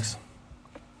to an end.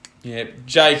 Yeah,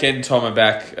 Jake and Tom are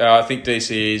back. I think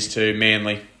DCE is too.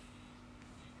 Manly.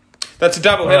 That's a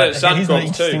double header at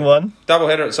Suncorp too. One. Double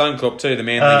header at Suncorp too. The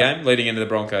Manly game leading into the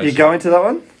Broncos. You going to that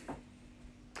one?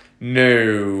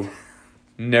 No.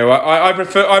 I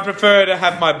prefer to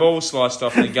have my ball sliced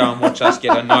off than go and watch us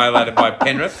get annihilated by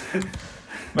Penrith.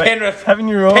 Mate, Penrith. Haven't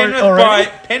you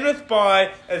already? Penrith by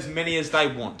as many as they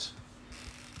want.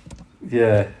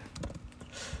 Yeah.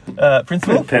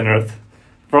 Principal. Penrith.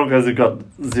 Broncos have got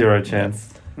zero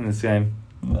chance in this game.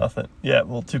 Nothing. Yeah,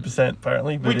 well, 2%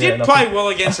 apparently. But we did play well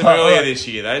against them earlier this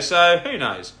year, though, so who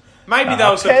knows? Maybe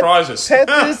they'll surprise us.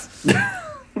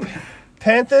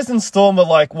 Panthers and Storm are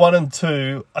like 1 and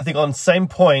 2, I think, on same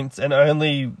points, and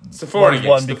only it's the for and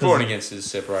against. The for and against is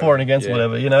separated. For and against,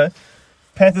 whatever, you know.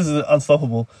 Panthers is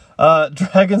unstoppable.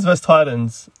 Dragons versus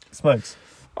Titans. Smokes.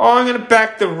 Oh, I'm going to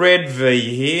back the Red V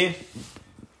here.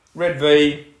 Red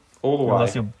V all the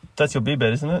way. That's your B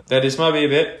bet, isn't it? That is my B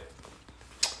bet.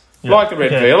 Yep. Like the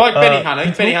Red V. I like Benny Hunt. I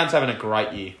think Benny Hunt's having a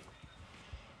great year.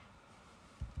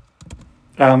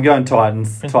 I'm going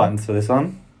Titans. Titans for this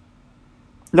one.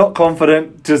 Not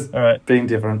confident, just being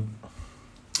different.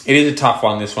 It is a tough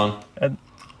one, this one. And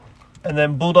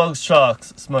then Bulldogs,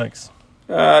 Sharks, Smokes.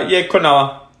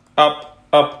 Cronulla. Up,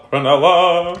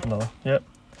 Cronulla. Cronulla, yep.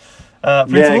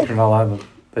 Cronulla.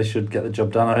 They should get the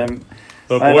job done.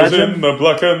 The boys in the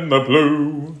black and the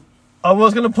blue. I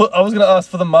was gonna ask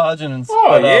for the margins.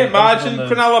 Margin.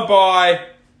 Cronulla by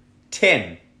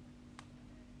 10.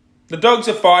 The Dogs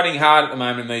are fighting hard at the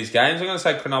moment in these games. I'm going to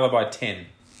say Cronulla by 10.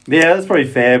 Yeah, that's probably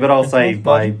fair, but I'll say I'm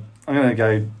going to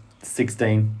go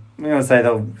 16. I'm going to say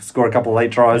they'll score a couple of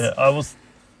late tries. Yeah, I was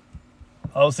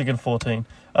thinking 14.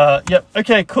 Yep.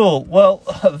 Okay, cool. Well,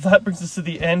 that brings us to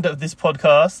the end of this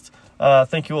podcast.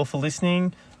 Thank you all for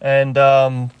listening. And,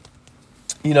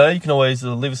 you can always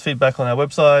leave us feedback on our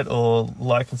website or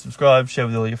like and subscribe, share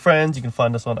with all your friends. You can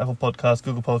find us on Apple Podcasts,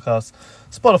 Google Podcasts,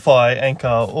 Spotify, Anchor,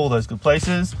 all those good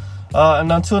places.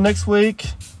 And until next week,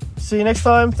 see you next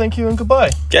time. Thank you and goodbye.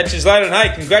 Catch us later. And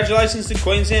hey, congratulations to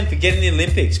Queensland for getting the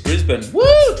Olympics. Brisbane. Woo!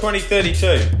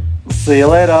 2032. See you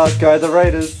later. Go the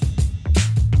Raiders.